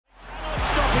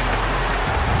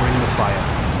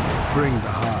Bring the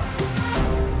heart.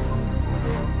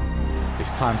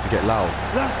 It's time to get loud.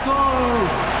 Let's go!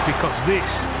 Because this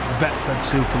is Betfred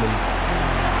Super League.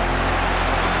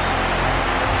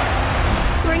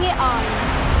 Bring it on.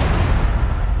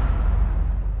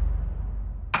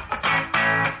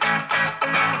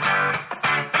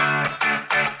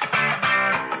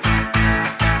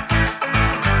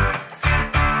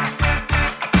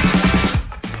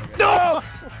 No!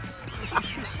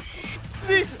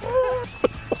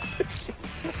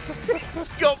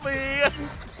 Got me here.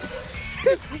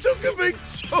 It took a big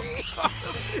chunk out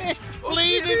of me.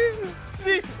 Bleeding.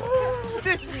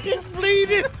 It's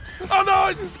bleeding. Oh no,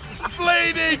 it's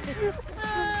bleeding.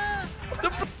 The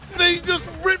thing just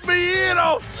ripped my ear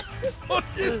off. What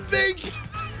do you think?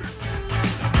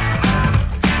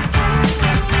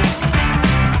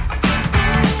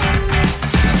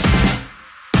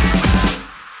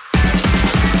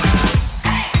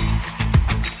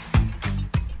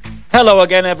 Hello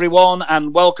again, everyone,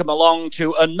 and welcome along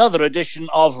to another edition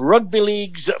of Rugby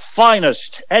League's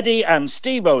finest. Eddie and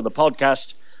Steve-O, the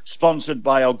podcast, sponsored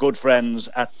by our good friends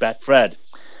at Betfred.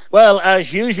 Well,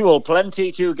 as usual,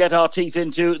 plenty to get our teeth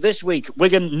into this week.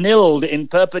 Wigan nilled in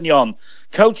Perpignan.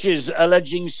 Coaches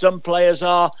alleging some players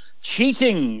are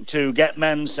cheating to get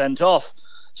men sent off.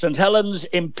 St Helens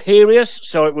imperious,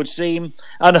 so it would seem,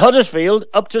 and Huddersfield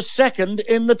up to second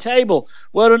in the table.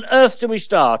 Where on earth do we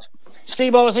start?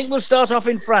 Steve-O, I think we'll start off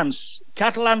in France.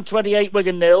 Catalan 28,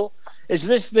 Wigan 0. Is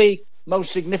this the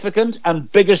most significant and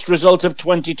biggest result of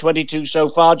 2022 so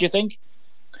far, do you think?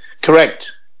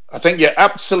 Correct. I think you're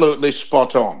absolutely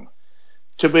spot on.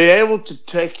 To be able to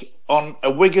take on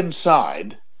a Wigan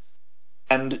side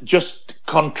and just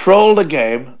control the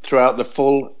game throughout the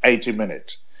full 80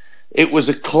 minutes. It was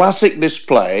a classic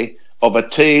display of a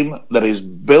team that is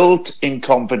built in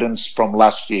confidence from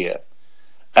last year.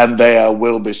 And they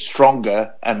will be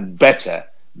stronger and better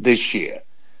this year.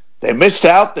 They missed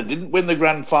out. They didn't win the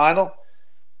grand final.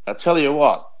 I tell you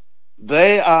what,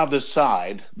 they are the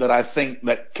side that I think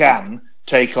that can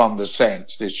take on the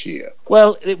Saints this year.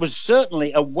 Well, it was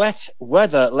certainly a wet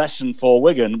weather lesson for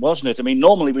Wigan, wasn't it? I mean,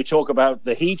 normally we talk about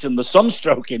the heat and the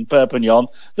sunstroke in Perpignan.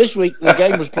 This week the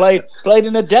game was played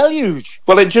in a deluge.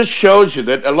 Well, it just shows you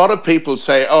that a lot of people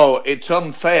say, oh, it's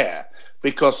unfair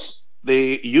because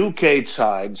the UK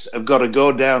sides have got to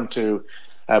go down to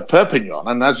Perpignan.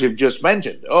 And as you've just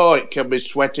mentioned, it can be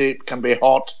sweaty, it can be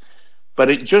hot.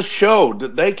 But it just showed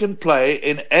that they can play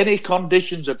in any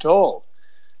conditions at all.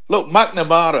 Look,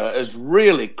 McNamara has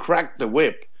really cracked the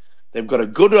whip. They've got a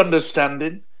good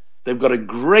understanding. They've got a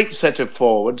great set of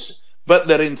forwards. But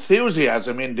their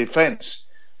enthusiasm in defence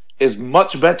is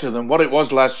much better than what it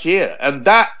was last year. And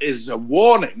that is a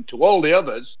warning to all the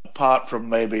others, apart from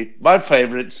maybe my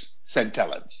favourites, St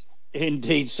Helens.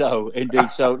 Indeed so.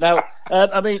 Now,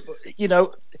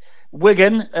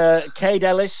 Wigan, Cade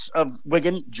Ellis of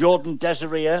Wigan, Jordan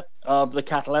Desiree of the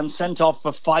Catalans sent off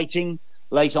for fighting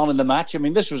late on in the match. I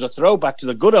mean, this was a throwback to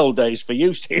the good old days for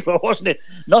you, Steve, wasn't it?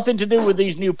 Nothing to do with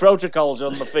these new protocols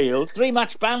on the field.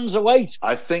 3-match bans await.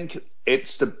 I think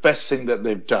it's the best thing that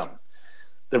they've done.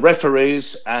 The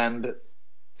referees and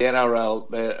the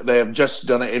NRL, they have just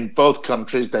done it in both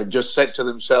countries. They've just said to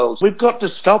themselves, we've got to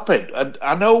stop it. And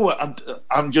I know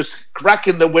I'm just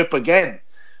cracking the whip again.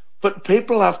 But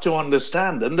people have to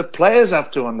understand, and the players have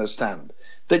to understand,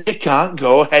 that you can't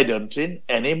go headhunting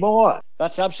anymore.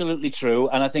 That's absolutely true.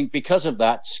 And I think because of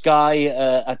that, Sky,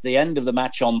 at the end of the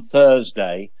match on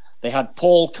Thursday, they had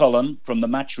Paul Cullen from the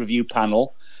match review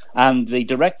panel and the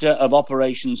Director of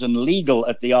Operations and Legal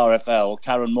at the RFL,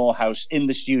 Karen Morehouse, in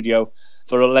the studio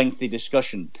for a lengthy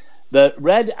discussion. The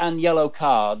red and yellow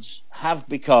cards have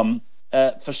become,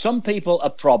 for some people, a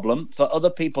problem. For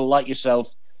other people like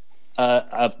yourself,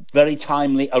 a very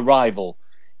timely arrival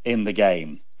in the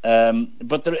game.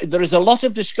 But there is a lot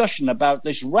of discussion about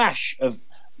this rash of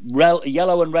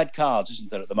yellow and red cards, isn't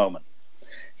there, at the moment?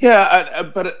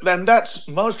 Yeah, but then that's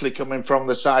mostly coming from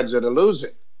the sides that are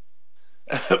losing.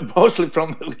 Mostly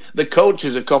from the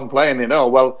coaches are complaining,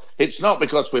 it's not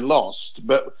because we lost,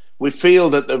 but we feel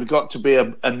that there's got to be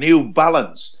a new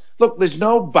balance. Look, there's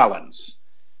no balance.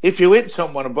 If you hit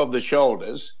someone above the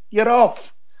shoulders, you're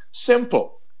off.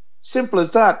 Simple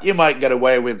as that. You might get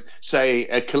away with, say,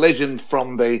 a collision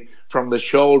from the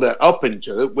shoulder up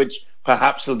into it, which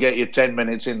perhaps will get you 10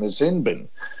 minutes in the sin bin.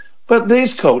 But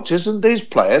these coaches and these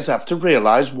players have to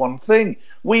realise one thing.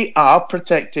 We are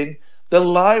protecting the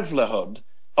livelihood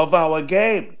of our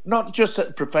game, not just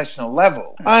at professional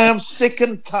level. I am sick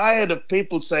and tired of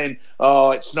people saying,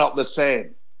 it's not the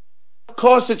same. Of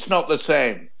course it's not the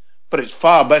same. but it's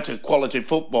far better quality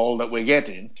football that we're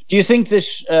getting. Do you think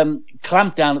this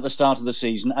clampdown at the start of the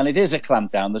season, and it is a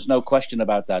clampdown, there's no question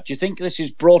about that, do you think this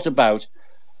is brought about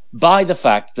by the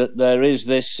fact that there is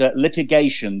this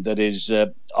litigation that is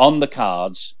on the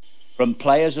cards from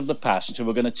players of the past who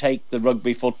are going to take the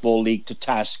Rugby Football League to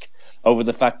task over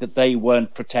the fact that they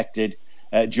weren't protected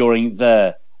during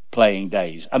their playing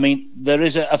days? I mean, there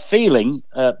is a feeling,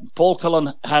 Paul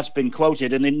Cullen has been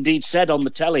quoted and indeed said on the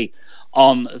telly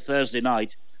on Thursday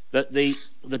night, that the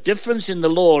difference in the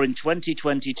law in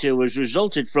 2022 has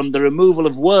resulted from the removal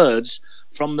of words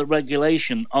from the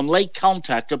regulation. On late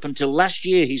contact up until last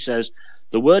year, he says,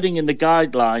 the wording in the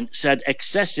guideline said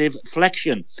excessive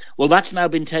flexion. Well, that's now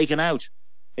been taken out.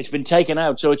 It's been taken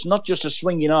out. So it's not just a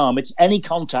swinging arm, it's any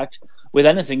contact with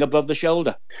anything above the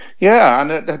shoulder. Yeah,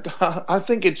 and I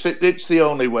think it's the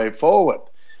only way forward.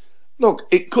 Look,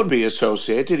 it could be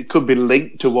associated, it could be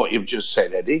linked to what you've just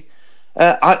said, Eddie.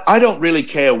 I don't really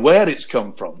care where it's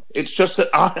come from. It's just that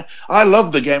I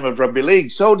love the game of rugby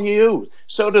league. So do you.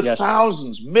 So do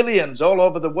thousands, millions all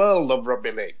over the world love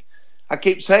rugby league. I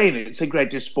keep saying it's the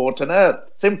greatest sport on earth.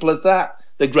 Simple as that.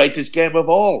 The greatest game of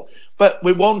all. But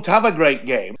we won't have a great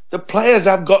game. The players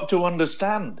have got to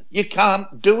understand. You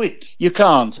can't do it. You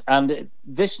can't. And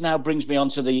this now brings me on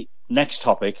to the next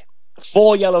topic.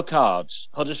 4 yellow cards,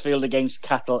 Huddersfield against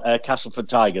Castleford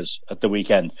Tigers at the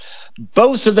weekend.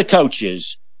 Both of the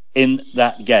coaches in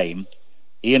that game,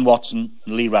 Ian Watson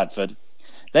and Lee Radford,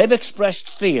 they've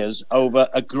expressed fears over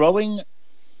a growing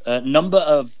number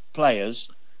of players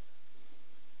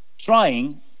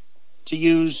trying to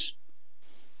use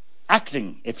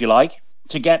acting, if you like,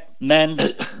 to get men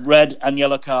red and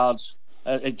yellow cards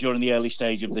during the early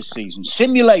stage of this season.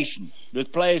 Simulation,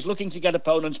 with players looking to get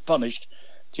opponents punished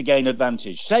to gain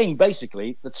advantage, saying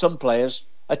basically that some players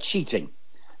are cheating.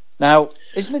 Now,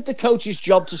 isn't it the coach's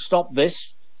job to stop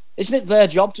this? Isn't it their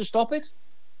job to stop it?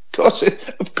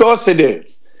 Of course it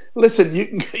is. Listen, you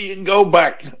can go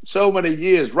back so many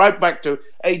years, right back to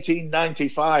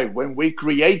 1895 when we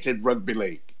created rugby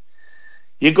league.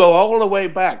 You go all the way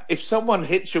back. If someone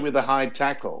hits you with a high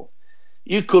tackle,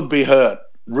 you could be hurt,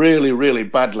 really, really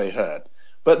badly hurt.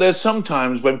 But there's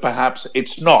sometimes when perhaps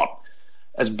it's not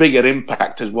as big an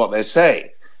impact as what they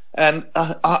say. And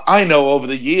I know over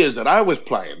the years that I was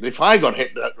playing, if I got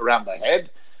hit around the head,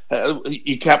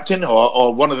 your captain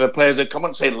or one of the players would come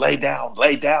and say, lay down,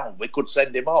 we could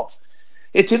send him off.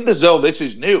 It isn't as though this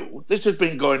is new. This has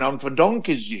been going on for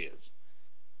donkey's years.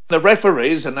 The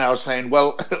referees are now saying,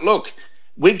 well, look,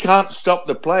 we can't stop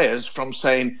the players from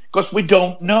saying, because we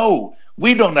don't know.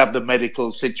 We don't have the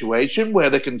medical situation where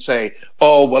they can say,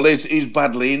 oh, well, he's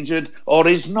badly injured or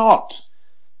he's not.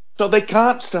 So they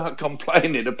can't start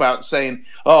complaining about saying,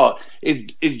 oh,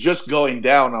 it's just going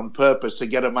down on purpose to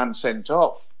get a man sent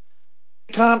off.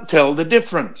 They can't tell the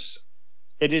difference.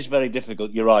 It is very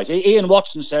difficult, you're right. Ian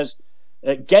Watson says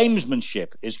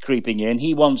gamesmanship is creeping in.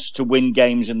 He wants to win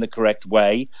games in the correct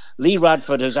way. Lee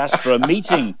Radford has asked for a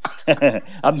meeting,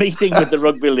 a meeting with the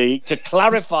Rugby League to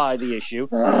clarify the issue.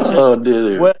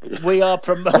 We are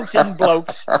promoting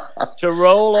blokes to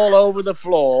roll all over the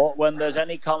floor when there's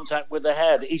any contact with the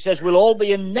head. He says we'll all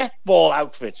be in netball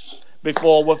outfits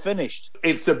before we're finished.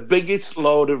 It's the biggest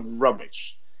load of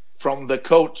rubbish from the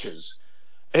coaches.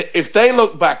 If they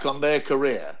look back on their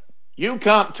career, you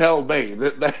can't tell me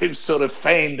that they've sort of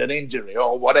feigned an injury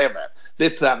or whatever,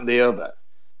 this, that and the other.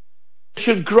 You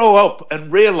should grow up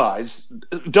and realise,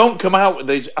 don't come out with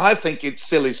these, I think it's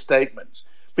silly statements,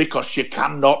 because you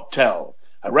cannot tell.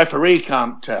 A referee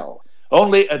can't tell.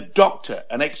 Only a doctor,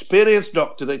 an experienced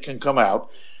doctor that can come out,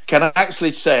 can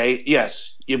actually say,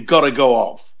 yes, you've got to go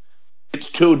off. It's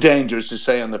too dangerous to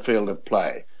say on the field of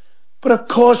play. But of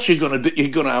course you're going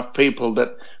to have people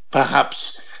that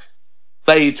perhaps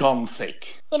lay it on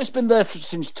thick. Well, it's been there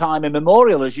since time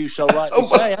immemorial, as you so rightly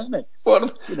say, hasn't it?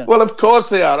 Well, of course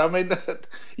they are. I mean,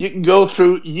 you can go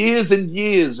through years and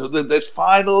years. There's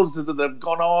finals that have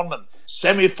gone on and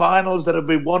semi-finals that have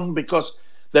been won because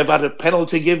they've had a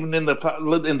penalty given in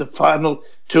the final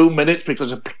 2 minutes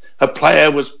because a player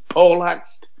was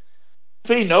poleaxed.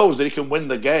 If he knows that he can win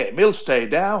the game, he'll stay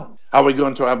down. Are we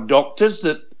going to have doctors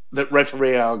that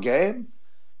referee our game?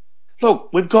 Look,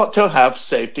 we've got to have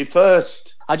safety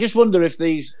first. I just wonder if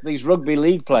these rugby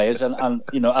league players, and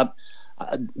you know,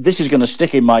 this is going to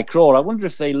stick in my craw. I wonder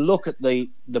if they look at the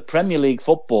Premier League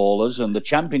footballers and the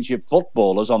Championship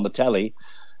footballers on the telly,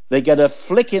 they get a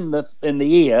flick in the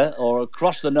ear or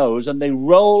across the nose, and they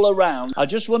roll around. I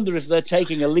just wonder if they're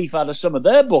taking a leaf out of some of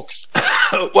their books.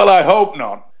 Well, I hope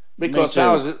not. Because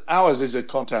ours is a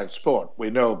contact sport. We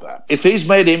know that. If he's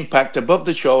made impact above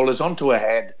the shoulders onto a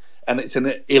head and it's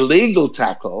an illegal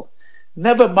tackle,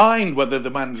 Never mind whether the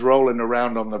man's rolling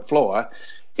around on the floor.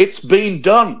 It's been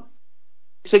done.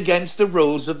 It's against the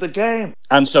rules of the game.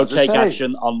 And so take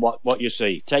action on what you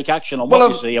see. Take action on what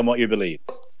you see and what you believe.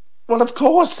 Well, of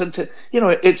course. And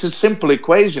it's a simple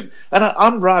equation. And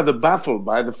I'm rather baffled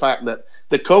by the fact that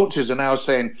the coaches are now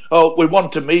saying, oh, we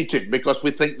want to meet him because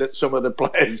we think that some of the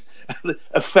players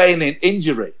are feigning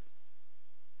injury.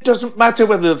 It doesn't matter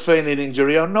whether they're feigning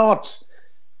injury or not.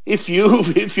 If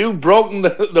you've broken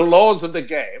the laws of the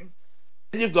game,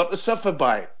 then you've got to suffer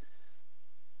by it.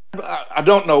 I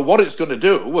don't know what it's going to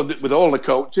do with all the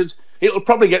coaches. It'll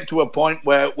probably get to a point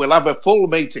where we'll have a full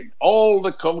meeting. All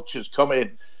the coaches come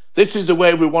in. This is the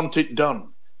way we want it done.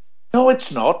 No,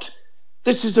 it's not.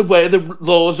 This is the way the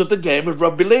laws of the game of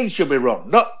rugby league should be run.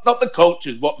 Not the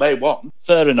coaches, what they want.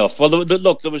 Fair enough. Well,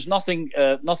 look, there was nothing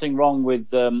wrong with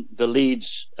the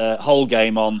Leeds whole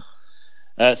game on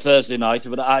Thursday night.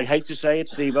 But I hate to say it,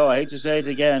 Steve-O, I hate to say it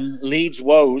again. Leeds'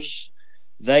 woes,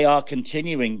 they are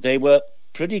continuing. They were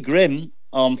pretty grim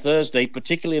on Thursday,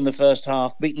 particularly in the first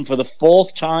half, beaten for the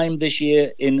fourth time this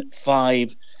year in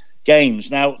 5 games.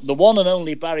 Now, the one and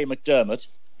only Barry McDermott,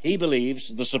 he believes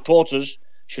the supporters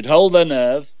should hold their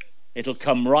nerve. It'll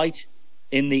come right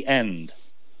in the end.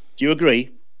 Do you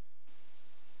agree?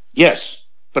 Yes,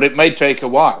 but it may take a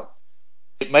while.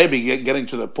 It may be getting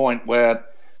to the point where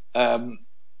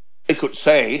they could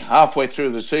say halfway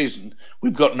through the season,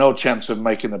 we've got no chance of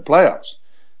making the playoffs.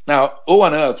 Now, who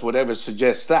on earth would ever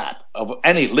suggest that of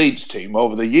any Leeds team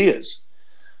over the years?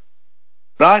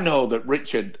 But I know that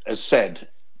Richard has said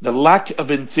the lack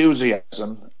of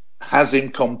enthusiasm has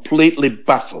him completely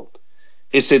baffled.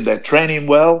 He said they're training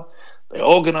well, they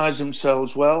organise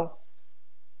themselves well.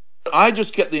 I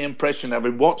just get the impression,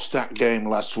 having watched that game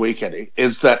last week, Eddie,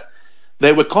 is that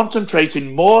they were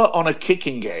concentrating more on a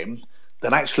kicking game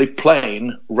than actually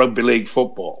playing rugby league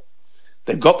football.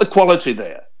 They've got the quality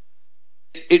there.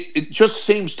 It just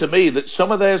seems to me that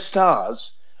some of their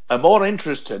stars are more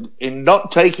interested in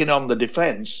not taking on the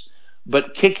defence,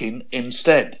 but kicking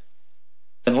instead.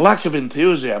 And lack of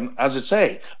enthusiasm, as I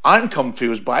say, I'm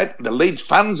confused by it. The Leeds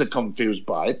fans are confused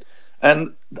by it.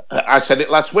 And I said it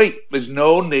last week, there's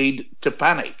no need to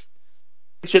panic.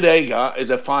 Richard Agar is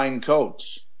a fine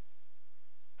coach.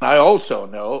 I also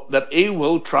know that he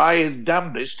will try his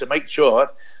damnedest to make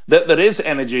sure that there is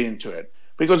energy into it.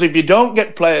 Because if you don't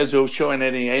get players who are showing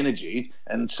any energy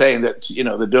and saying that,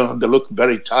 they look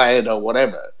very tired or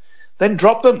whatever, then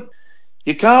drop them.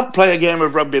 You can't play a game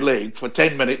of rugby league for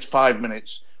 10 minutes, 5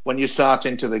 minutes when you start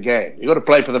into the game. You've got to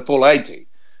play for the full 80.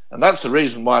 And that's the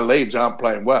reason why Leeds aren't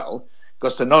playing well,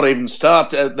 because they're not even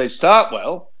they start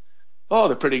well. Oh,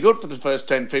 they're pretty good for the first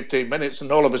 10, 15 minutes,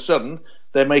 and all of a sudden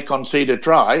they may concede a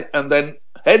try, and then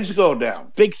heads go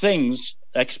down. Big things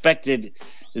expected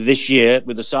this year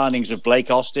with the signings of Blake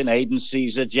Austin, Aidan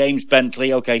Caesar, James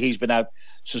Bentley. Okay, he's been out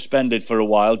suspended for a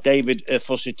while. David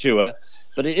Fusitua.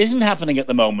 But it isn't happening at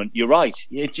the moment. You're right.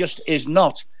 It just is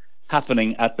not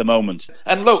happening at the moment.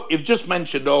 And look, you've just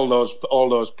mentioned all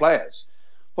those players.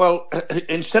 Well,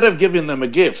 instead of giving them a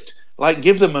gift,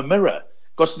 give them a mirror.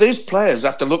 Because these players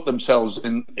have to look themselves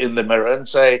in the mirror and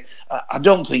say, I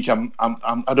don't think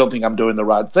I'm doing the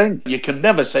right thing. You can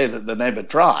never say that they never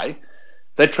try.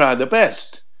 They try the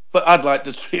best. But I'd like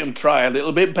to see them try a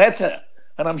little bit better.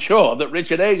 And I'm sure that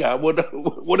Richard Agar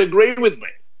would agree with me.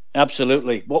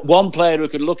 Absolutely. One player who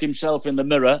could look himself in the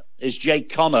mirror is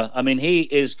Jake Connor. I mean, he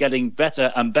is getting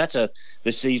better and better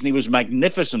this season. He was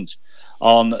magnificent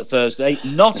on Thursday.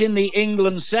 Not in the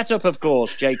England setup, of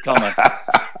course, Jake Connor.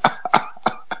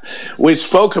 We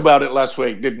spoke about it last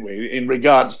week, didn't we, in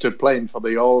regards to playing for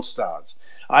the All-Stars.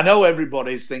 I know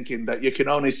everybody's thinking that you can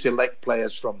only select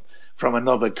players from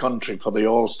another country for the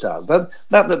All-Stars.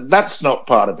 That's not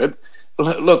part of it.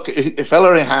 Look, if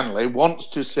Ellery Hanley wants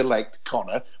to select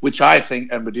Connor, which I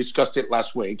think, and we discussed it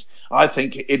last week, I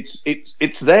think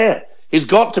it's there. He's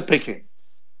got to pick him.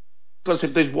 Because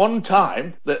if there's one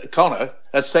time that Connor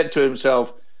has said to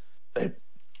himself,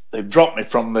 they've dropped me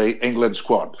from the England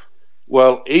squad,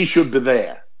 well, he should be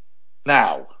there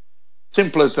now.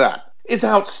 Simple as that. It's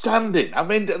outstanding. I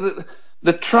mean,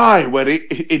 the try where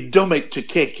he dummied to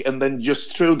kick and then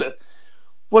just threw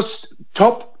was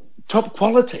top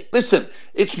quality. Listen,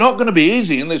 it's not going to be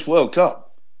easy in this World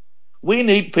Cup. We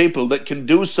need people that can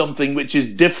do something which is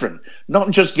different,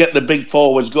 not just get the big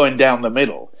forwards going down the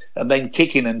middle and then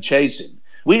kicking and chasing.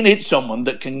 We need someone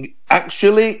that can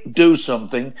actually do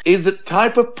something, is a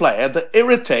type of player that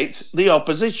irritates the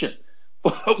opposition.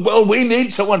 Well, we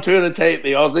need someone to irritate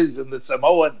the Aussies and the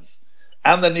Samoans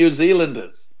and the New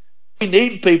Zealanders. We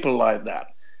need people like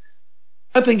that.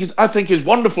 I think it's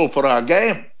wonderful for our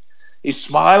game. he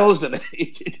smiles and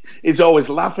he's always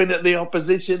laughing at the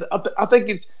opposition. I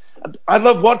think I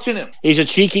love watching him. He's a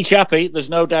cheeky chappy. There's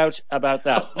no doubt about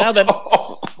that. Now then,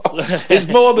 he's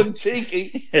more than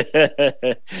cheeky.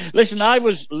 Listen, I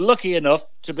was lucky enough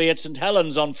to be at St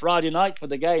Helens on Friday night for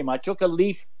the game. I took a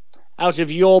leaf out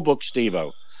of your book,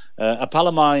 Steve-O. A pal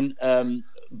of mine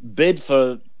bid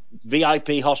for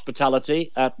VIP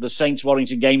hospitality at the Saints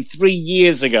Warrington game 3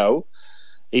 years ago.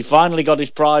 He finally got his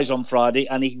prize on Friday,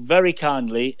 and he very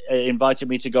kindly invited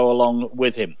me to go along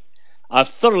with him. I've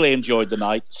thoroughly enjoyed the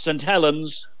night. St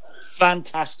Helens,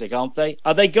 fantastic, aren't they?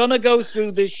 Are they going to go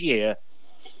through this year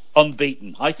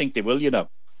unbeaten? I think they will, you know.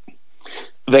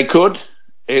 They could.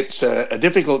 It's a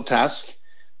difficult task.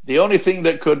 The only thing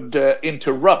that could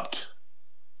interrupt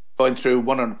going through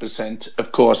 100%,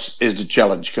 of course, is the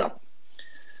Challenge Cup.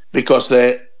 Because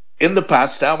in the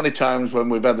past, how many times when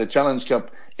we've had the Challenge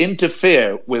Cup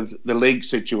interfere with the league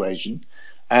situation,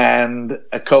 and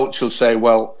a coach will say,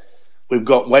 well, we've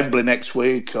got Wembley next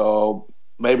week, or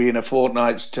maybe in a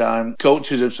fortnight's time.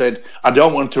 Coaches have said, I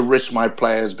don't want to risk my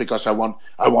players because I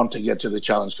want to get to the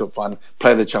Challenge Cup final,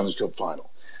 play the Challenge Cup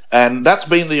final. And that's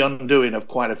been the undoing of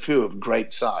quite a few of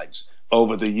great sides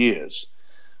over the years.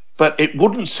 But it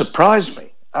wouldn't surprise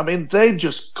me. I mean, they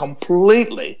just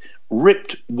completely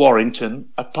ripped Warrington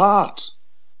apart.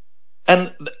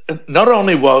 And not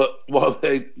only were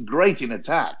they great in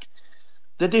attack,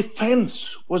 the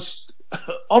defence was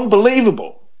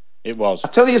unbelievable. It was.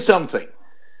 I'll tell you something.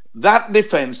 That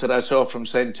defence that I saw from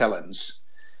St Helens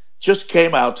just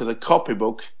came out of the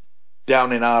copybook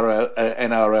down in our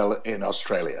NRL in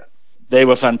Australia. They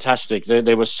were fantastic.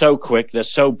 They were so quick. They're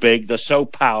so big. They're so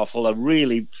powerful. A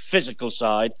really physical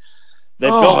side.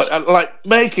 Like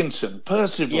Makinson,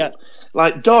 Percival, yeah.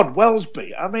 Like Dodd,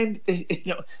 Wellesby. I mean,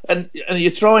 and you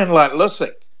throw in like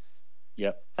Lussick.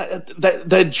 Yeah.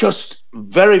 They're just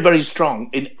very, very strong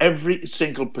in every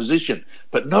single position.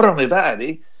 But not only that,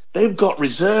 Eddie, they've got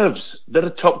reserves that are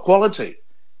top quality.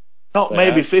 Not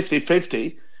maybe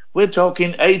 50-50. We're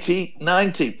talking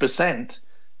 80-90%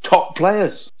 top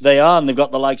players. They are, and they've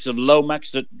got the likes of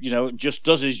Lomax that, just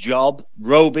does his job.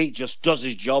 Roby just does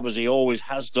his job as he always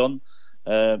has done.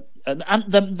 And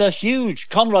they're huge.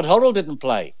 Conrad Hurrell didn't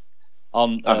play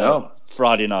on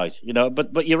Friday night,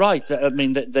 but you're right. I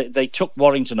mean, they took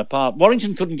Warrington apart.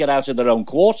 Warrington couldn't get out of their own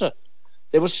quarter.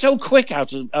 They were so quick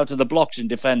out of the blocks in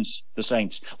defence, the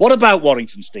Saints. What about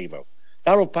Warrington, Steve-O?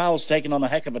 Daryl Powell's taken on a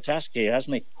heck of a task here,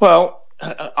 hasn't he? Well,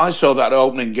 I saw that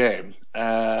opening game,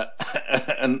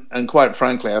 and quite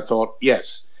frankly, I thought,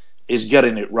 yes, he's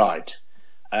getting it right.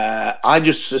 I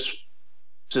just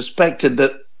suspected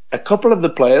that a couple of the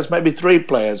players, maybe three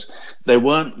players, they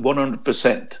weren't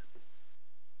 100%.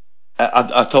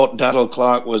 I thought Daryl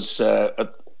Clark was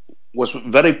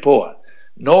very poor.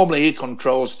 Normally, he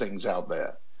controls things out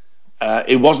there.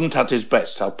 He wasn't at his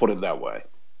best, I'll put it that way.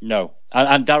 No.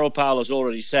 And Daryl Powell has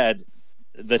already said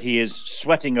that he is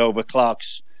sweating over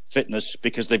Clark's fitness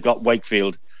because they've got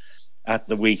Wakefield at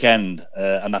the weekend,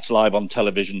 and that's live on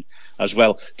television as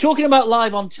well. Talking about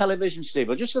live on television, Steve,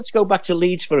 let's go back to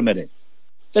Leeds for a minute.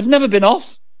 They've never been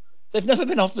off. They've never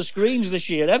been off the screens this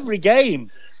year, every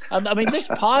game. And, I mean, this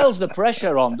piles the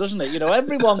pressure on, doesn't it?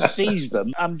 Everyone sees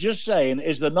them. I'm just saying,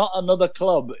 is there not another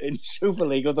club in Super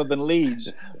League other than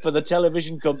Leeds for the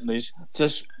television companies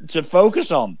to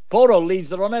focus on? Poor old Leeds,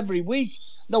 they're on every week.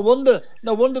 No wonder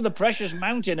the pressure's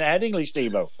mounting at Headingley,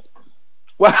 Steve-O.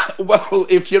 Well,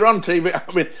 if you're on TV,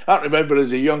 I mean, I remember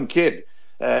as a young kid,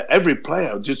 every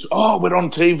player just, we're on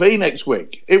TV next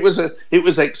week. It was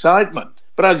excitement.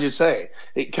 But as you say,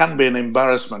 it can be an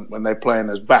embarrassment when they're playing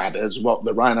as bad as what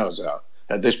the Rhinos are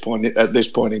at this point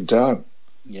in time.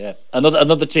 Yeah,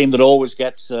 another team that always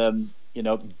gets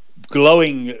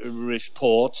glowing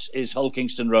reports is Hull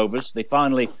Kingston Rovers. They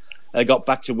finally got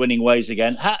back to winning ways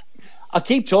again. I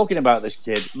keep talking about this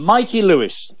kid, Mikey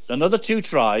Lewis. Another 2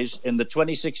 tries in the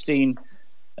 2016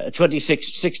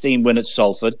 win at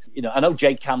Salford. I know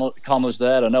Jake Connors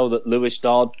there. I know that Lewis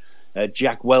Dodd.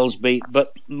 Jack Wellesby,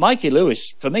 but Mikey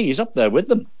Lewis, for me, is up there with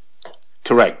them.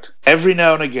 Correct. Every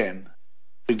now and again,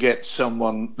 you get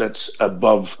someone that's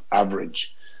above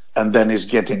average, and then is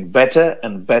getting better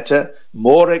and better,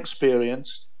 more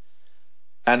experienced.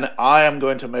 And I am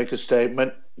going to make a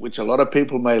statement, which a lot of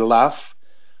people may laugh,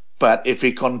 but if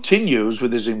he continues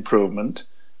with his improvement,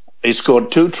 he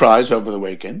scored 2 tries over the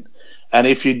weekend, and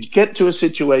if you get to a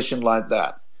situation like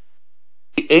that,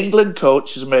 the England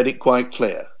coach has made it quite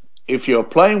clear. If you're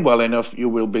playing well enough, you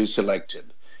will be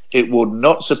selected. It would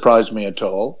not surprise me at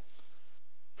all.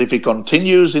 If he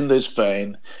continues in this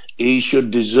vein, he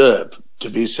should deserve to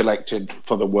be selected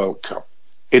for the World Cup.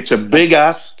 It's a big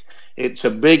ask. It's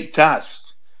a big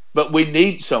task, but we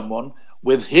need someone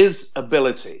with his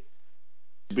ability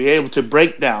to be able to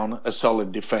break down a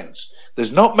solid defence.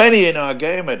 There's not many in our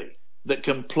game, Eddie, that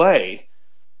can play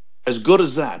as good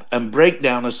as that and break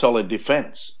down a solid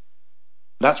defence.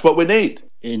 That's what we need.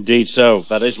 Indeed so.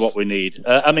 That is what we need.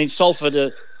 I mean,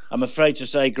 Salford, I'm afraid to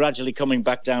say, gradually coming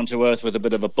back down to earth with a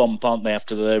bit of a bump, aren't they,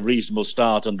 after their reasonable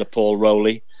start under Paul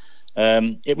Rowley.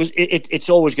 It's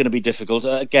always going to be difficult.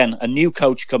 Again, a new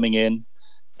coach coming in.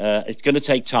 It's going to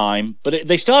take time. But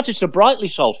they started so brightly,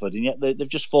 Salford, and yet they've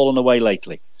just fallen away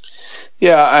lately.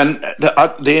 Yeah, and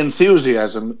the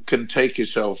enthusiasm can take you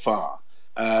so far.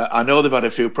 I know they've had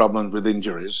a few problems with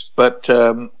injuries, but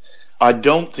I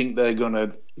don't think they're going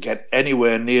to get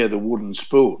anywhere near the wooden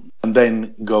spoon and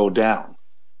then go down.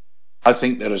 I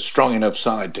think they're a strong enough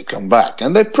side to come back,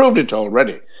 and they've proved it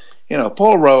already. You know,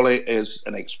 Paul Rowley is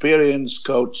an experienced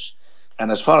coach,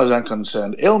 and as far as I'm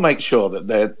concerned, he'll make sure that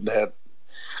they're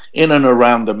in and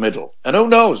around the middle. And who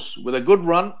knows, with a good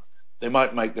run, they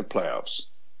might make the playoffs.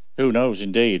 Who knows,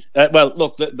 indeed. Well,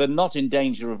 look, they're not in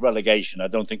danger of relegation. I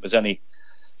don't think there's any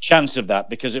chance of that,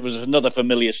 because it was another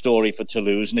familiar story for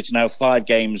Toulouse, and it's now 5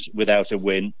 games without a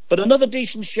win. But another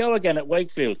decent show again at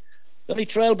Wakefield. They only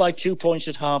trailed by 2 points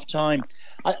at half-time.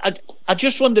 I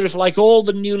just wonder if, like all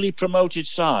the newly promoted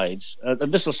sides,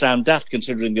 and this will sound daft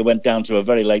considering they went down to a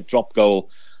very late drop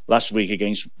goal last week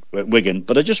against Wigan,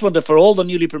 but I just wonder, for all the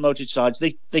newly promoted sides,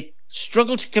 they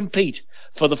struggle to compete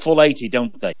for the full 80,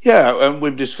 don't they? Yeah, and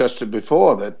we've discussed it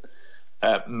before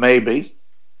that maybe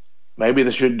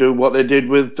they should do what they did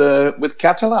with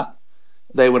Catalan.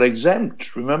 They were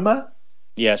exempt, remember?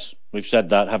 Yes, we've said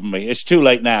that, haven't we? It's too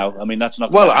late now. I mean, that's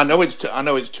not. Well, I know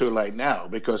it's too late now,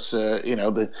 because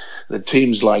the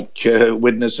teams like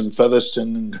Widnes and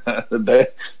Featherstone,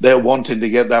 they're wanting to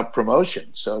get that promotion,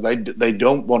 so they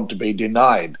don't want to be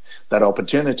denied that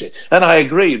opportunity. And I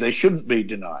agree, they shouldn't be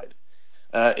denied.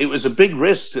 It was a big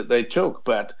risk that they took,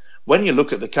 but when you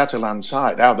look at the Catalan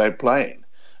side, how they're playing,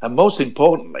 and most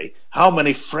importantly, how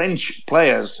many French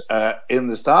players are in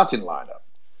the starting lineup.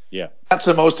 Yeah, that's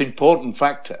the most important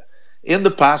factor. In the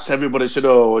past, everybody said,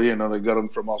 "Oh, they got them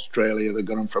from Australia, they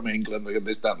got them from England, they got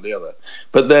this, that, and the other."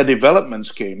 But their development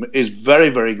scheme is very,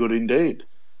 very good indeed.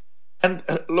 And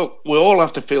look, we all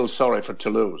have to feel sorry for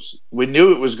Toulouse. We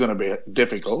knew it was going to be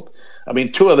difficult. I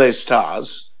mean, 2 of their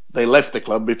stars, they left the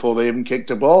club before they even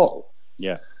kicked a ball.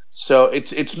 Yeah. So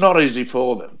it's not easy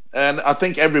for them. And I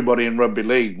think everybody in rugby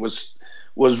league was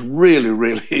really,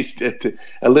 really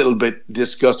a little bit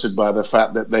disgusted by the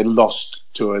fact that they lost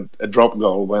to a drop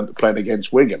goal when playing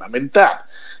against Wigan. I mean,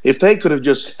 if they could have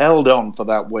just held on for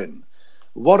that win,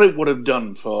 what it would have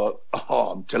done to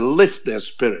lift their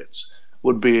spirits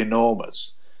would be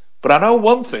enormous. But I know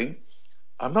one thing,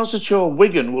 I'm not so sure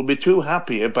Wigan will be too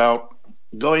happy about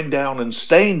going down and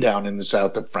staying down in the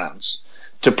south of France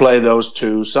to play those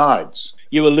 2 sides.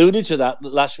 You alluded to that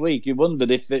last week. You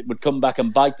wondered if it would come back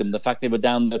and bite them, the fact they were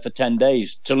down there for 10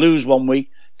 days. Toulouse 1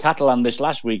 week, Catalan this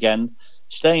last weekend,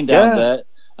 staying down there.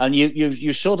 And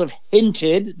you sort of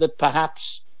hinted that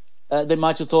perhaps they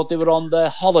might have thought they were on their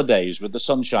holidays with the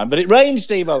sunshine. But it rained,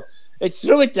 Steve-O. It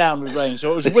threw it down with rain,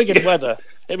 so it was Wigan weather.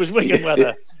 It was Wigan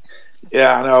weather.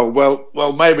 Yeah, I know.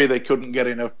 Well, maybe they couldn't get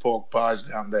enough pork pies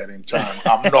down there in time.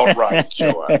 I'm not right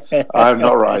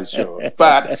sure.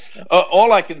 But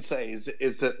all I can say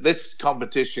is that this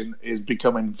competition is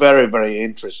becoming very, very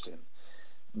interesting.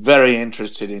 Very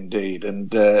interesting indeed.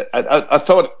 And I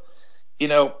thought,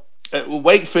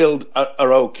 Wakefield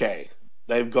are okay.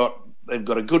 They've got a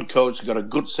good coach, they've got a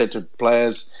good set of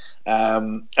players,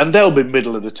 and they'll be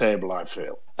middle of the table, I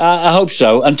feel. I hope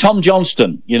so. And Tom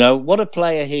Johnston, what a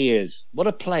player he is. What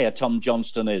a player Tom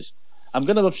Johnston is. I'm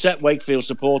going to upset Wakefield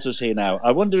supporters here now.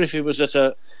 I wonder if he was at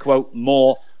a, quote,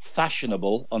 more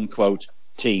fashionable, unquote,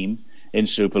 team in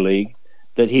Super League,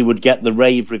 that he would get the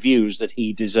rave reviews that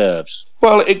he deserves.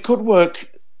 Well, it could work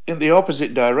in the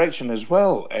opposite direction as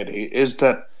well, Eddie, is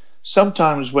that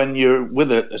sometimes when you're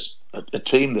with a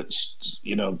team that's,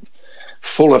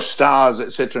 full of stars,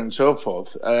 etc., and so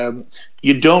forth,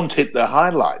 you don't hit the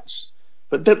highlights.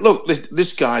 But look,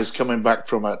 this guy's coming back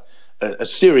from a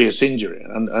serious injury,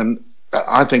 and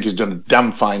I think he's done a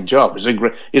damn fine job.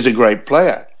 He's a great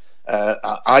player.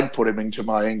 I'd put him into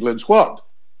my England squad.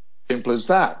 Simple as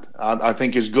that. I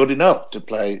think he's good enough to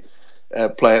play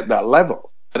at that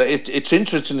level. But it's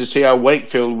interesting to see how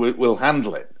Wakefield will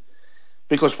handle it.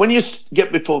 Because when you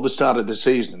get before the start of the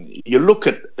season, you look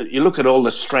at all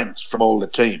the strengths from all the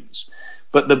teams.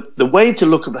 But the way to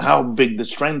look at how big the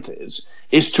strength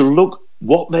is to look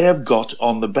what they have got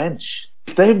on the bench.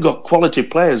 If they've got quality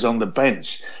players on the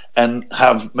bench and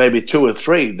have maybe 2 or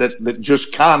 3 that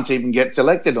just can't even get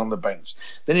selected on the bench,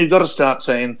 then you've got to start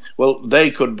saying, well, they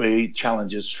could be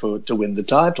challengers to win the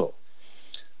title.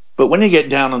 But when you get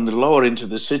down on the lower into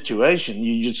the situation,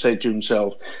 you just say to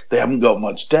himself, they haven't got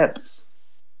much depth.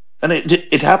 And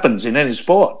it happens in any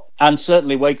sport. And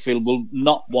certainly Wakefield will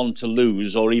not want to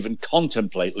lose or even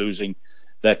contemplate losing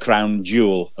their crown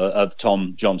jewel of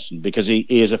Tom Johnson, because he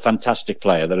is a fantastic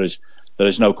player. There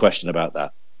is no question about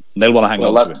that. And they'll want to hang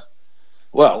on to him.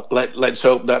 Well, let's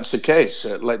hope that's the case.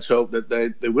 Let's hope that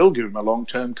they will give him a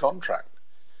long-term contract.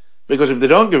 Because if they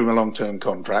don't give him a long-term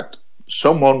contract,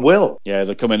 someone will. Yeah,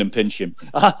 they'll come in and pinch him.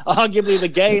 Arguably the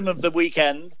game of the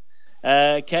weekend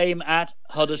came at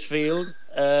Huddersfield.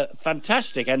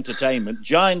 Fantastic entertainment.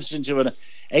 Giants into an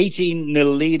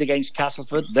 18-0 lead against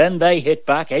Castleford. Then they hit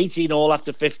back 18-all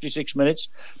after 56 minutes.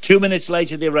 2 minutes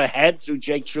later, they were ahead through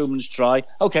Jake Truman's try.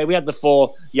 OK, we had the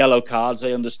 4 yellow cards.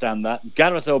 I understand that.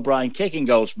 Gareth O'Brien kicking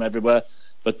goals from everywhere.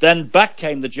 But then back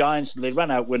came the Giants, and they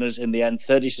ran out winners in the end,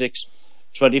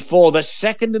 36-24. They're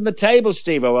second in the table,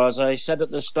 Steve-O, as I said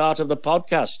at the start of the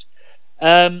podcast.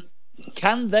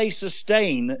 Can they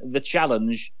sustain the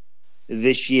challenge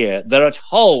this year? They're at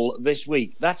Hull this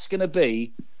week. That's going to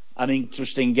be an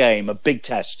interesting game, a big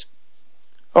test.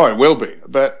 Oh, it will be.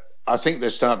 But I think they're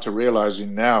starting to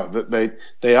realising now that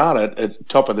they are at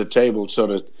top of the table sort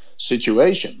of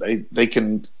situation. They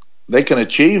can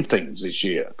achieve things this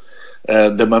year.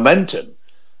 The momentum.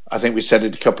 I think we said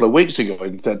it a couple of weeks ago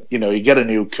that, you get a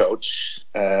new coach.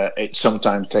 It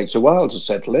sometimes takes a while to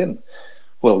settle in.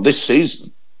 Well, this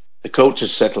season, the coach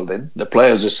has settled in, the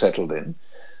players are settled in,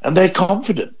 and they're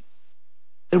confident.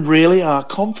 They really are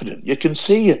confident. You can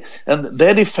see it. And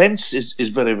their defence is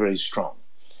very, very strong.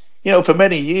 For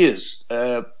many years,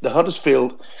 the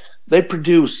Huddersfield, they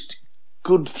produced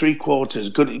good three-quarters,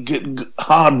 good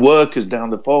hard workers down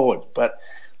the forward, but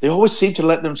they always seem to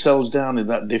let themselves down in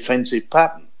that defensive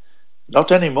pattern.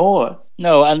 Not anymore.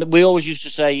 No, and we always used to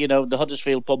say, the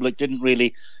Huddersfield public didn't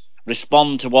really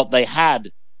respond to what they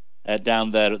had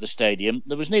down there at the stadium.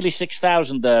 There was nearly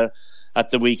 6,000 there at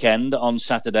the weekend on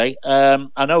Saturday.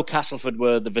 I know Castleford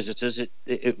were the visitors.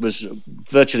 It was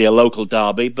virtually a local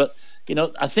derby, but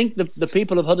I think the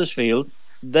people of Huddersfield,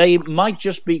 they might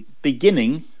just be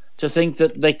beginning to think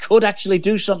that they could actually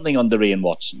do something under Ian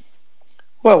Watson.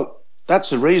 Well,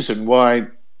 that's the reason why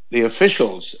the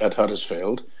officials at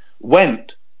Huddersfield went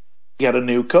to get a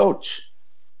new coach,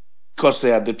 because they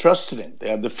had the trust in him, they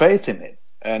had the faith in him,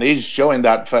 and he's showing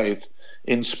that faith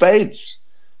in spades.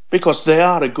 Because they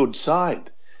are a good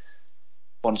side.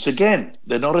 Once again,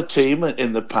 they're not a team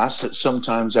in the past that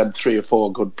sometimes had 3 or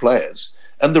 4 good players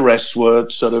and the rest were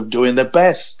sort of doing their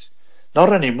best.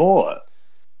 Not anymore.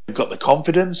 They've got the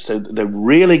confidence. They're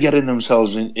really getting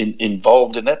themselves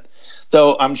involved in it.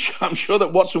 Though I'm sure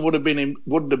that Watson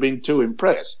wouldn't have been too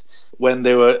impressed when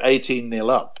they were 18-0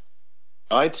 up,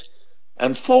 right?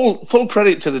 And full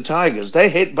credit to the Tigers. They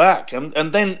hit back and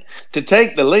then to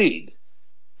take the lead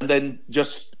and then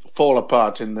just fall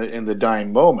apart in the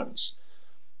dying moments.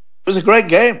 It was a great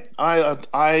game.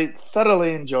 I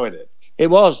thoroughly enjoyed it. It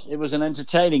was an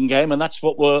entertaining game, and that's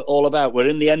what we're all about. We're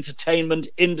in the entertainment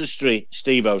industry,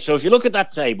 Steve-O. So if you look at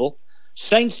that table,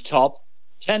 Saints top,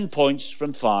 10 points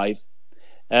from 5.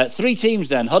 3 teams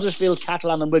then, Huddersfield,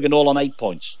 Catalan and Wigan all on 8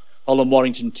 points. Hull and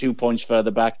Warrington 2 points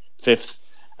further back, 5th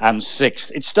and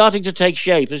 6th. It's starting to take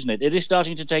shape, isn't it? It is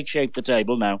starting to take shape, the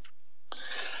table now.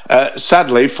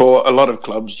 Sadly, for a lot of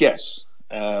clubs, yes.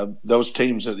 Those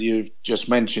teams that you've just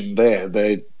mentioned there,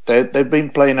 they've been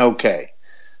playing okay.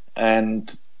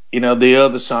 And, the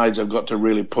other sides have got to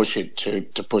really push it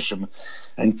to push them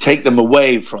and take them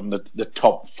away from the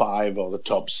top 5 or the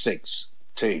top 6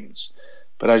 teams.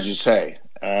 But as you say,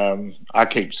 I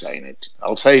keep saying it.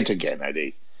 I'll say it again,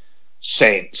 Eddie.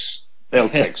 Saints, they'll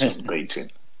take some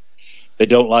beating. They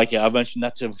don't like it. I mentioned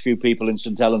that to a few people in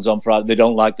St Helens on Friday. They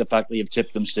don't like the fact that you've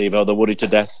tipped them, Steve-O. They're worried to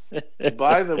death.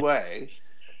 By the way,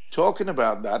 talking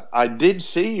about that, I did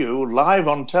see you live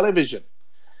on television.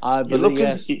 I believe,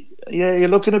 yes. Yeah, you're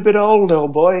looking a bit old,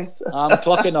 old boy. I'm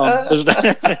clocking on.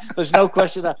 There's no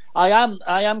question that I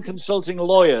am consulting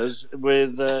lawyers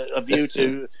with a view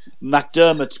to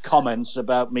McDermott's comments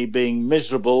about me being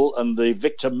miserable and the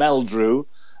Victor Meldrew.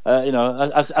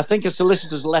 I think a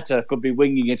solicitor's letter could be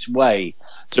winging its way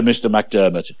to Mr.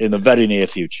 McDermott in the very near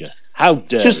future. How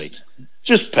dare he?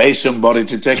 Just pay somebody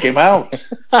to take him out.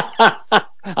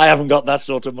 I haven't got that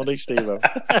sort of money, Steve-O.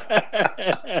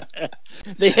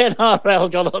 The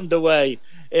NRL got underway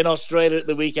in Australia at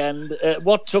the weekend.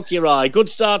 What took your eye? Good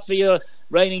start for your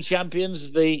reigning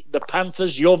champions, the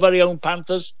Panthers, your very own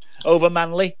Panthers, over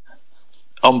Manly.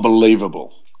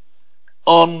 Unbelievable.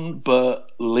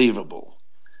 unbelievable.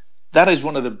 That is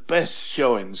one of the best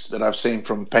showings that I've seen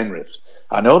from Penrith.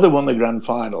 I know they won the grand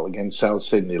final against South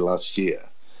Sydney last year,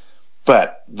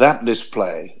 but that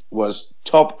display was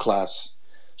top class.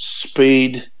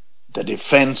 Speed, the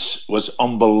defence was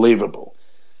unbelievable,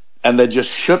 and they just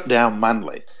shut down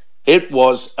Manly. It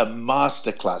was a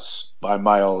masterclass by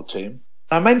my old team.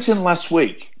 I mentioned last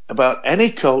week about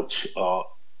any coach or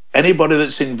anybody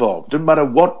that's involved, doesn't matter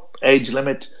what age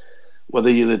limit, whether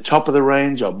you're the top of the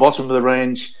range or bottom of the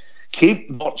range, keep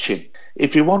watching.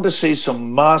 If you want to see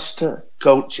some master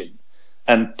coaching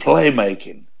and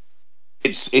playmaking,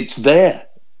 it's there.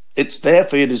 It's there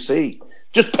for you to see.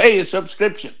 Just pay your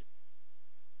subscription.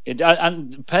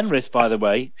 And Penrith, by the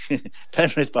way,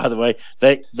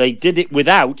 they did it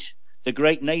without the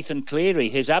great Nathan Cleary.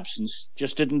 His absence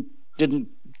just didn't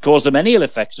cause them any ill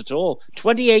effects at all.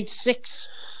 28-6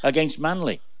 against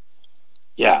Manly.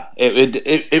 Yeah,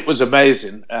 it was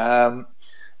amazing. A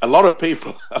lot of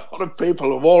people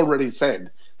have already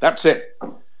said, that's it.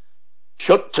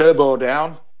 Shut Turbo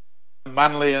down,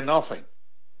 Manly are nothing.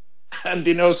 And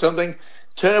you know something?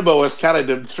 Turbo has carried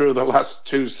them through the last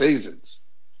 2 seasons.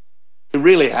 It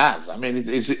really has. I mean,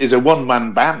 it's a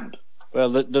one-man band.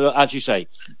 Well, as you say,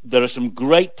 there are some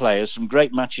great players, some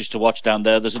great matches to watch down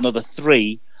there. There's another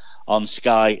 3 on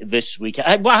Sky this week.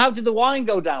 How did the wine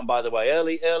go down, by the way?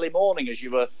 Early morning, as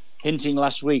you were hinting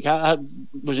last week. How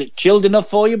was it chilled enough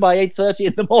for you by 8:30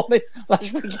 in the morning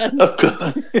last weekend?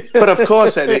 But of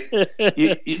course, Eddie,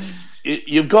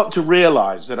 you've got to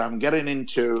realise that I'm getting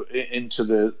into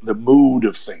the mood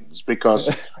of things because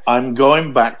I'm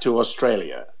going back to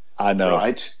Australia. I know.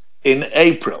 Right? In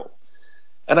April.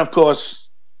 And of course,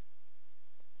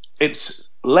 it's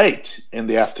late in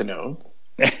the afternoon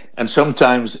and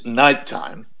sometimes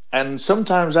nighttime, and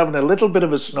sometimes having a little bit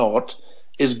of a snort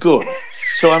is good.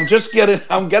 So I'm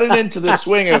getting into the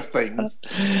swing of things.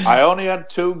 I only had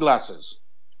 2 glasses.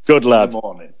 Good lad. In the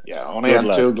morning. Yeah, I only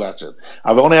had 2 glasses.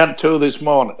 I've only had 2 this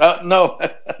morning. No.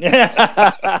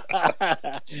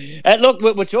 Look,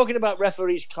 we're talking about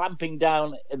referees clamping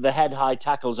down the head-high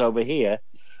tackles over here.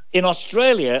 In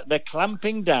Australia, they're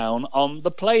clamping down on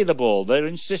the play the ball. They're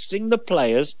insisting the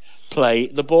players play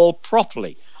the ball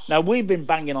properly. Now, we've been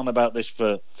banging on about this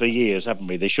for years, haven't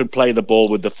we? They should play the ball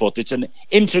with the foot. It's an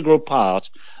integral part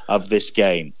of this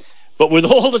game. But with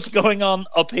all that's going on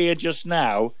up here just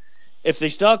now, if they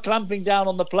start clamping down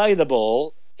on the play the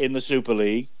ball in the Super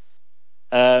League,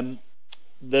 the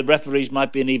referees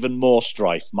might be in even more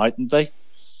strife, mightn't they?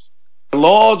 The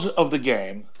laws of the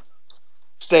game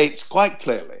states quite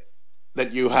clearly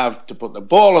that you have to put the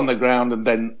ball on the ground and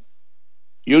then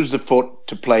use the foot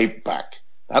to play back.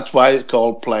 That's why it's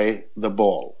called play the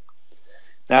ball.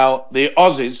 Now, the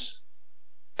Aussies,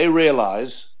 they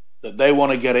realise that they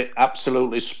want to get it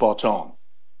absolutely spot on.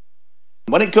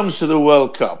 When it comes to the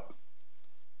World Cup,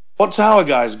 what's our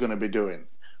guys going to be doing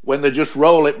when they just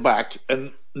roll it back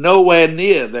and nowhere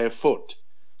near their foot?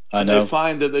 I know. They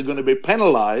find that they're going to be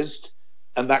penalised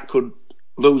and that could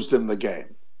lose them the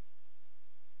game.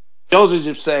 The Aussies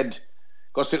have said,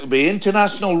 because it'll be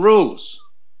international rules,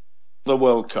 the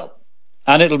World Cup.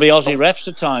 And it'll be Aussie refs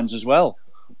at times as well.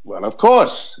 Well, of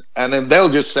course. And then they'll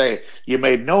just say, you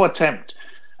made no attempt.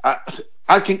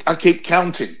 I keep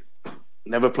counting.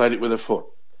 Never played it with a foot.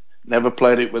 Never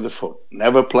played it with a foot.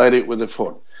 Never played it with a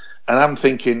foot. And I'm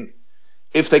thinking,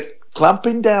 if they're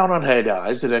clamping down on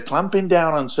head-eyes, if they're clamping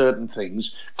down on certain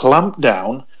things, clamp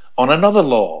down on another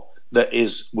law that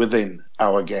is within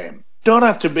our game. You don't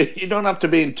have to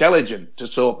be intelligent to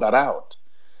sort that out.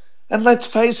 And let's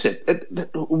face it,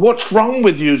 what's wrong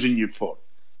with using your foot?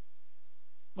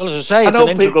 Well, as I say, it's an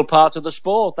integral part of the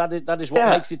sport. That is what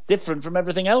makes it different from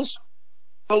everything else.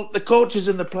 Well, the coaches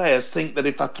and the players think that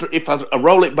if I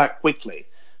roll it back quickly,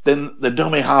 then the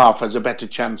dummy half has a better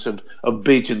chance of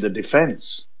beating the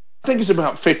defence. I think it's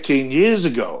about 15 years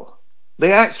ago.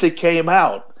 They actually came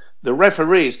out, the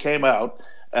referees came out,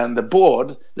 and the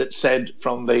board that said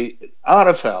from the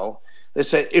RFL, they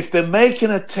said if they make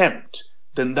an attempt,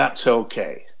 then that's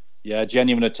okay. Yeah,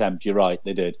 genuine attempt. You're right.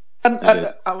 They did.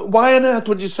 And why on earth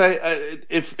would you say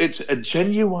if it's a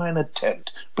genuine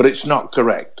attempt, but it's not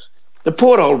correct? The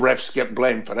poor old refs get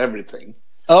blamed for everything.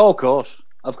 Oh,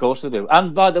 of course they do.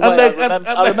 And by the way,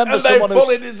 I remember someone who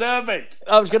fully deserve it.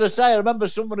 I was going to say, I remember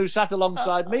someone who sat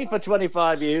alongside me for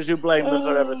 25 years who blamed them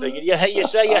for everything. And you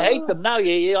say you hate them now.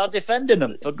 You are defending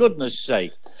them, for goodness'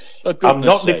 sake. I'm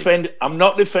not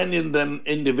defending them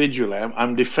individually.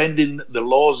 I'm defending the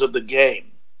laws of the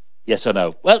game. Yes, I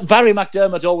know. Well, Barry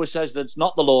McDermott always says that it's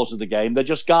not the laws of the game; they're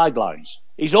just guidelines.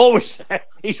 He's always said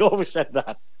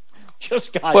that.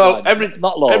 Just guidelines. Well,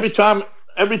 not laws.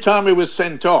 every time he was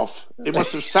sent off, he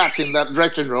must have sat in that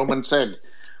dressing room and said,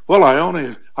 "Well, I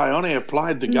only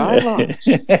applied the guidelines."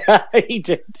 He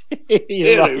did.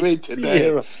 Dear me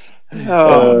today.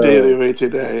 Oh, dear me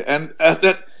today. And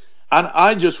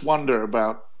I just wonder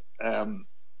about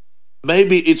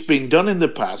maybe it's been done in the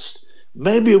past.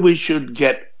 Maybe we should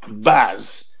get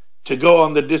Baz to go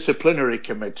on the disciplinary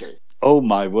committee. Oh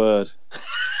my word!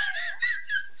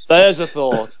 There's a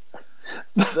thought.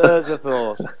 There's a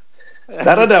thought.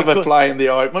 That'd have a fly in the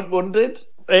ointment, wouldn't it?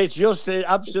 It's just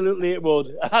absolutely it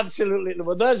would. Absolutely it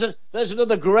would. There's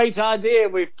another great idea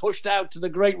we've pushed out to the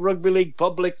great rugby league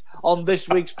public on this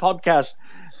week's podcast.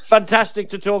 Fantastic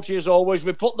to talk to you as always.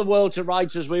 We put the world to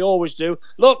rights as we always do.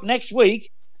 Look, next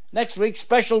week,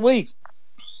 special week.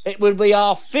 It will be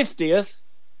our 50th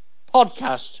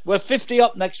podcast. We're 50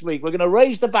 up next week. We're going to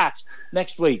raise the bat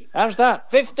next week. How's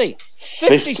that? 50,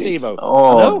 Steve-O.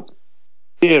 Oh,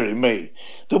 dearie me.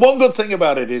 The one good thing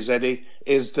about it is, Eddie,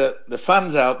 is that the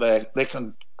fans out there, they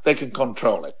can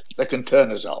control it. They can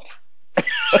turn us off.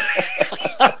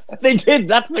 They did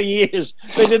that for years.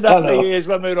 They did that for years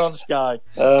when we were on Sky.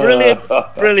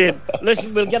 Brilliant.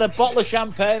 Listen, we'll get a bottle of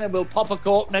champagne and we'll pop a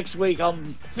cork next week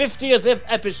on 50th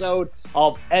episode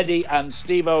of Eddie and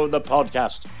Steve-O, the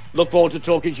podcast. Look forward to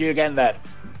talking to you again then.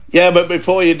 Yeah, but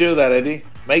before you do that, Eddie,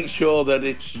 make sure that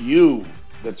it's you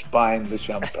that's buying the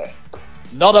champagne.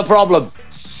 Not a problem.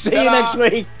 See you next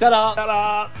week. Ta-da.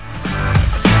 Ta-da.